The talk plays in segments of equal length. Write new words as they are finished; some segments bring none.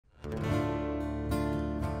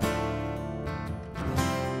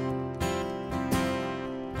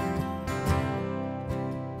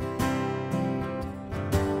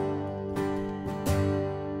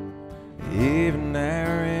living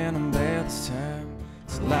there in a bed this time.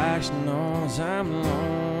 It's like she knows I'm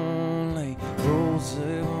lonely. Rolls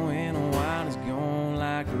up when the wine is gone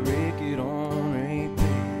like a record on repeat.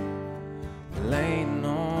 Laying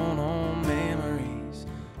on memories,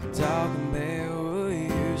 talking about what it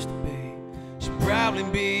used to be. She'd probably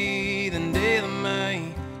be the death of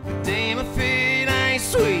me, but damn if it ain't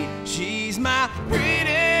sweet. She's my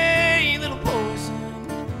pretty little poison,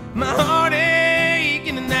 my heartache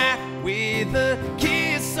in the night, with a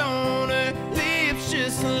kiss on her lips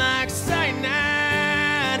just like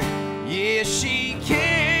cyanide. Yeah, she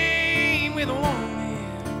came with a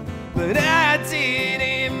warning, but I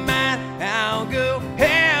didn't mind. I'll go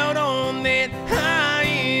out on that high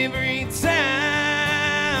every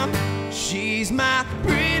time. She's my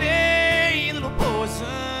pretty little poison,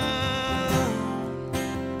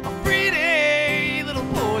 a pretty little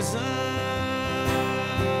poison.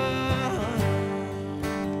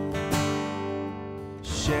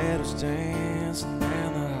 Shadows dancing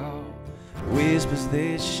down the hall, whispers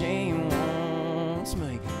that she wants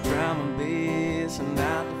me. Try my best and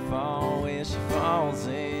not to fall when she falls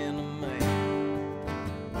into me.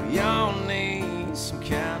 We all need some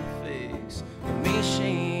kind of fix, but me,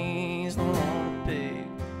 she's the one to pick.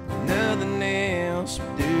 Nothing else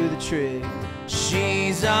will do the trick.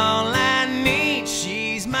 She's all I need.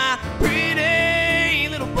 She's my pretty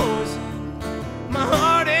little poison, my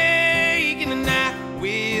heartache in the night,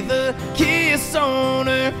 with a kiss on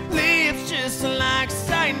her lips just like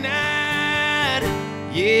cyanide.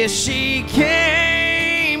 Yeah, she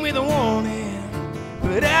came with a warning,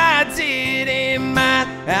 but I didn't mind.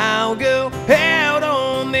 I'll go out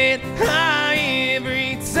on that high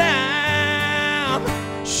every time.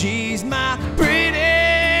 She's my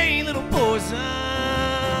pretty little poison,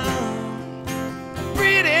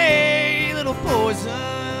 pretty little poison.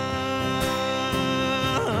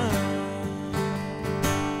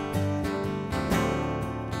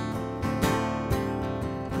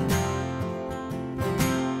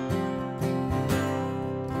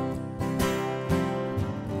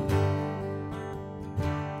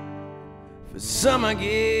 For some, I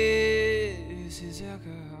guess it's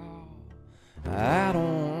alcohol. I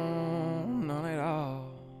don't want none at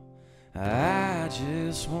all. I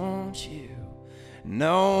just want you.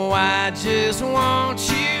 No, I just want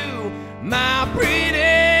you, my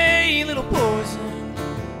pretty little poison,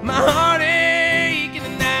 my heartache in the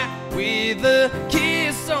night, with a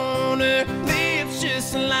kiss on her lips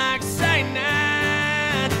just like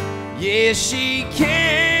cyanide. Yeah, she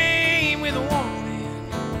came with a warning,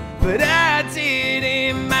 but I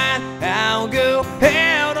didn't mind. I'll go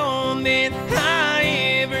out on that high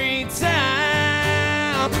every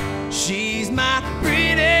time. She's my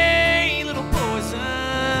pretty little poison,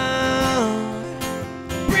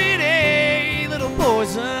 pretty little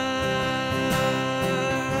poison.